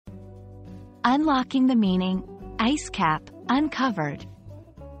Unlocking the meaning, ice cap, uncovered.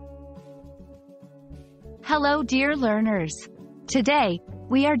 Hello dear learners. Today,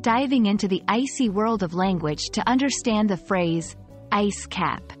 we are diving into the icy world of language to understand the phrase, ice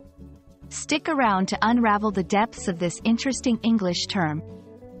cap. Stick around to unravel the depths of this interesting English term.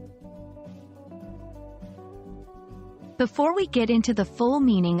 Before we get into the full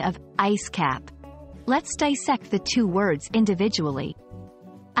meaning of ice cap, let's dissect the two words individually.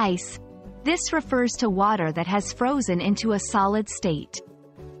 Ice. This refers to water that has frozen into a solid state.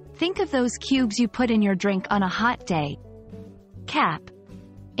 Think of those cubes you put in your drink on a hot day. Cap.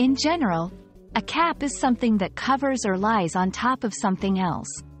 In general, a cap is something that covers or lies on top of something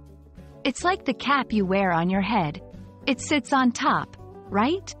else. It's like the cap you wear on your head. It sits on top,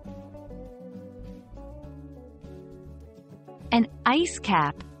 right? An ice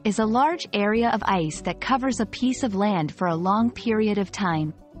cap is a large area of ice that covers a piece of land for a long period of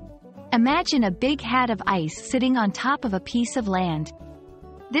time. Imagine a big hat of ice sitting on top of a piece of land.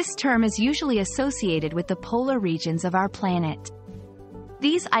 This term is usually associated with the polar regions of our planet.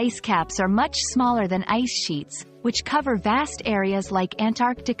 These ice caps are much smaller than ice sheets, which cover vast areas like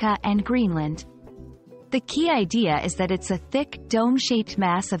Antarctica and Greenland. The key idea is that it's a thick, dome-shaped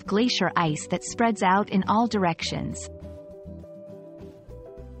mass of glacier ice that spreads out in all directions.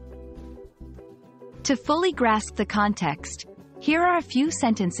 To fully grasp the context, here are a few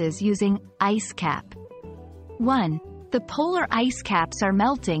sentences using ice cap. 1. The polar ice caps are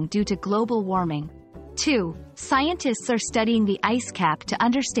melting due to global warming. 2. Scientists are studying the ice cap to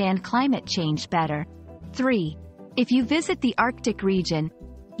understand climate change better. 3. If you visit the Arctic region,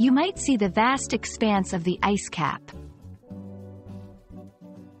 you might see the vast expanse of the ice cap.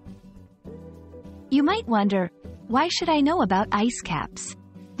 You might wonder, why should I know about ice caps?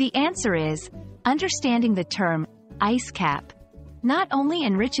 The answer is, understanding the term ice cap not only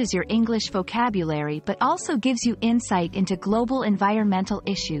enriches your English vocabulary but also gives you insight into global environmental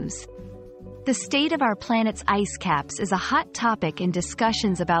issues. The state of our planet's ice caps is a hot topic in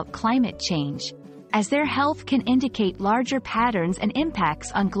discussions about climate change, as their health can indicate larger patterns and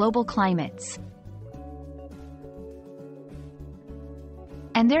impacts on global climates.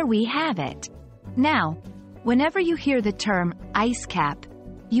 And there we have it. Now, whenever you hear the term ice cap,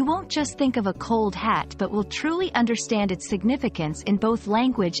 you won't just think of a cold hat but will truly understand its significance in both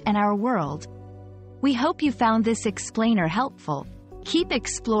language and our world. We hope you found this explainer helpful. Keep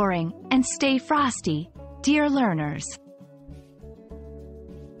exploring, and stay frosty, dear learners.